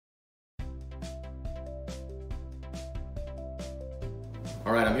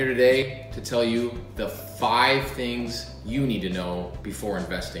All right, I'm here today to tell you the 5 things you need to know before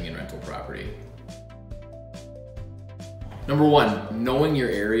investing in rental property. Number 1, knowing your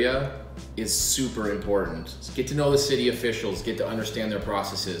area is super important. Get to know the city officials, get to understand their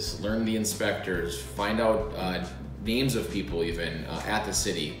processes, learn the inspectors, find out names of people even at the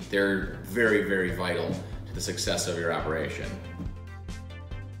city. They're very, very vital to the success of your operation.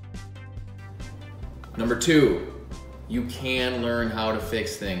 Number 2, you can learn how to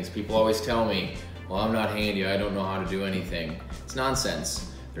fix things. People always tell me, well, I'm not handy, I don't know how to do anything. It's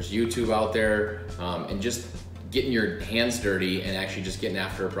nonsense. There's YouTube out there, and just getting your hands dirty and actually just getting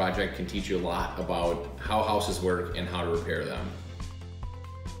after a project can teach you a lot about how houses work and how to repair them.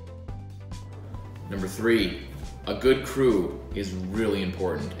 Number 3, a good crew is really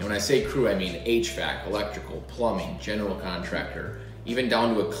important. And when I say crew, I mean HVAC, electrical, plumbing, general contractor, even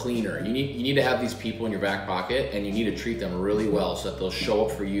down to a cleaner. You need to have these people in your back pocket, and you need to treat them really well so that they'll show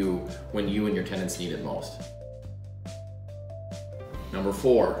up for you when you and your tenants need it most. Number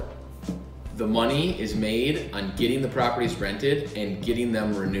 4, the money is made on getting the properties rented and getting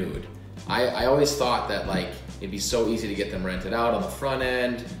them renewed. I always thought that it'd be so easy to get them rented out on the front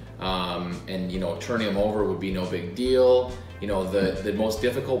end, and turning them over would be no big deal. The most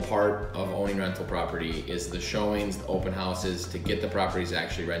difficult part of owning rental property is the showings, the open houses, to get the properties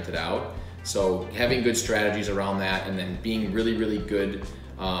actually rented out. So having good strategies around that, and then being really, really good,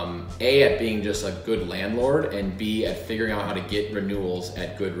 A, at being just a good landlord, and B, at figuring out how to get renewals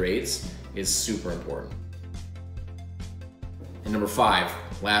at good rates is super important. And number 5,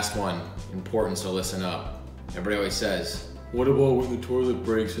 last one, important, so listen up. Everybody always says, what about when the toilet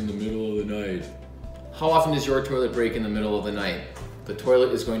breaks in the middle of the night? How often does your toilet break in the middle of the night? The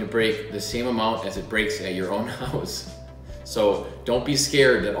toilet is going to break the same amount as it breaks at your own house. So don't be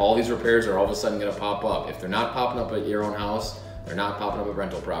scared that all these repairs are all of a sudden gonna pop up. If they're not popping up at your own house, they're not popping up at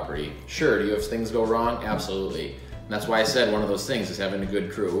rental property. Sure, do you have things go wrong? Absolutely. And that's why I said one of those things is having a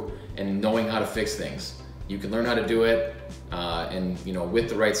good crew and knowing how to fix things. You can learn how to do it, and with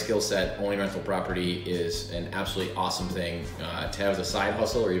the right skill set, owning rental property is an absolutely awesome thing to have as a side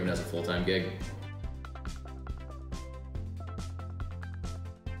hustle or even as a full-time gig.